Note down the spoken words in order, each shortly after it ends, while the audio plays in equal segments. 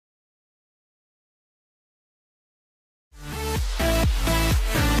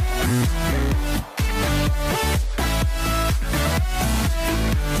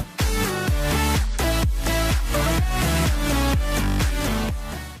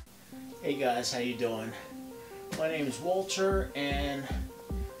Hey guys, how you doing? My name is Walter and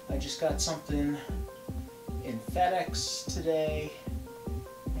I just got something in FedEx today,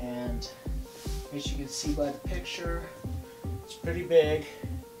 and as you can see by the picture, it's pretty big.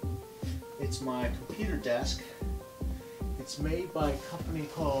 It's my computer desk. It's made by a company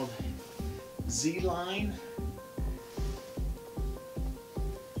called Z-Line,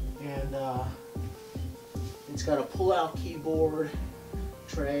 and it's got a pull-out keyboard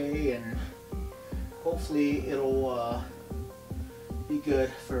tray, and hopefully it'll be good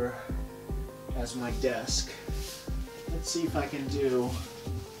for as my desk. Let's see if I can do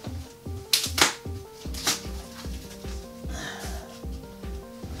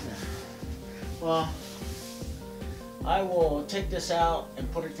well. I will take this out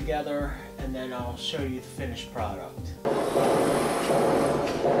and put it together, and then I'll show you the finished product.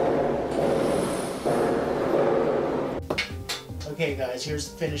 Okay guys, here's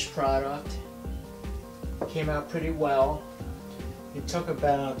the finished product. Came out pretty well. It took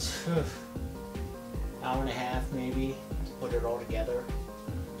about hour and a half maybe to put it all together.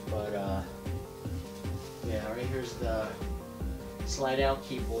 But yeah, right here's the slide out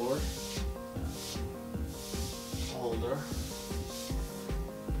keyboard holder.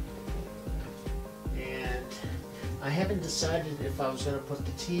 And I haven't decided if I was going to put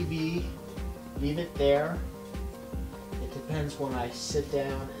the TV, leave it there. It depends when I sit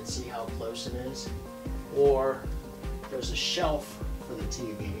down and see how close it is. Or there's a shelf for the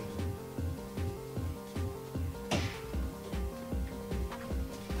TV.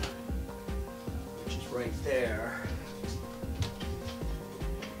 Which is right there.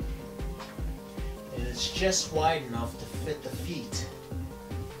 And it's just wide enough to fit the feet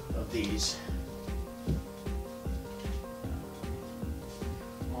of these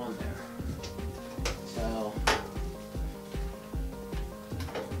on there. So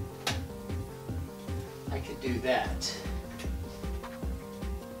I could do that.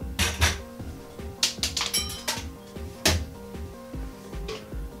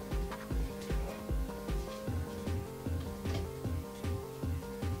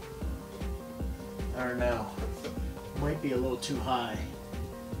 I don't know. Might be a little too high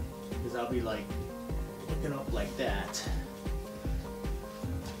because I'll be like looking up like that.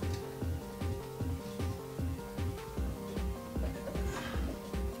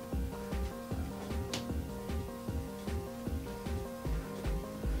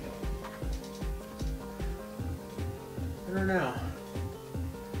 I don't know.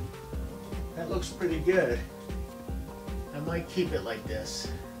 That looks pretty good. I might keep it like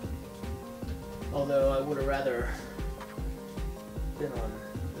this. Although I would have rather been on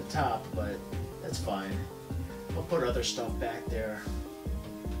the top, but that's fine. I'll put other stuff back there.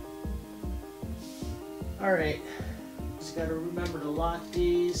 Alright, just gotta remember to lock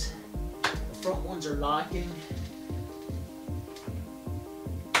these. The front ones are locking,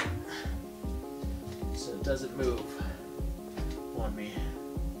 so it doesn't move on me.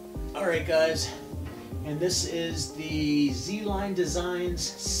 Alright guys, and this is the Z-Line Designs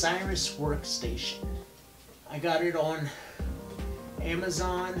Cyrus Workstation. I got it on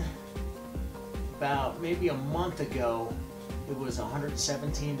Amazon about maybe a month ago. It was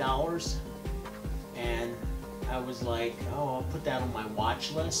 $117, and I was like, oh, I'll put that on my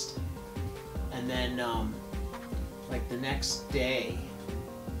watch list. And then like the next day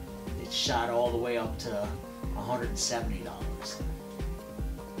it shot all the way up to $170.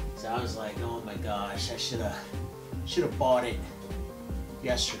 So I was like, oh my gosh, I should have bought it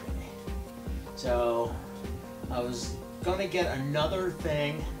yesterday. So I was gonna get another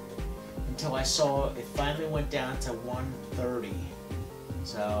thing until I saw it finally went down to $130.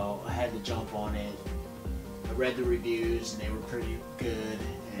 So I had to jump on it. I read the reviews and they were pretty good,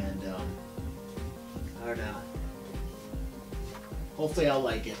 and I don't know. Hopefully I'll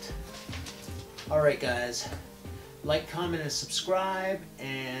like it. Alright guys. Like, comment, and subscribe,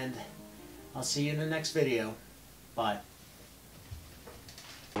 and I'll see you in the next video. Bye.